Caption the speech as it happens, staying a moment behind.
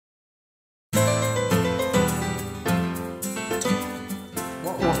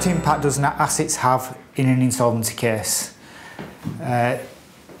What impact does assets have in an insolvency case?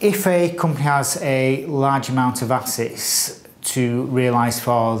 If a company has a large amount of assets to realise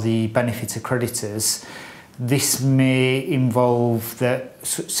for the benefit of creditors, this may involve the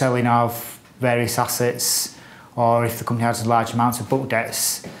selling of various assets, or if the company has a large amount of book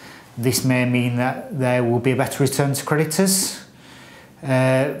debts, this may mean that there will be a better return to creditors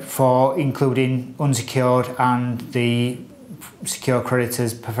for including unsecured and the secure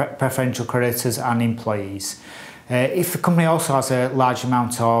creditors, preferential creditors and employees. If the company also has a large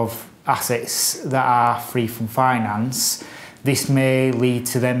amount of assets that are free from finance, this may lead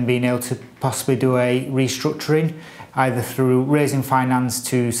to them being able to possibly do a restructuring, either through raising finance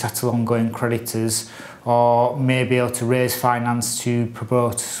to settle ongoing creditors, or may be able to raise finance to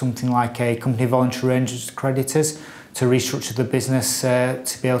promote something like a company voluntary arrangement to creditors to restructure the business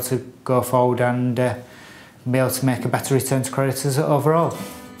to be able to go forward and be able to make a better return to creditors overall.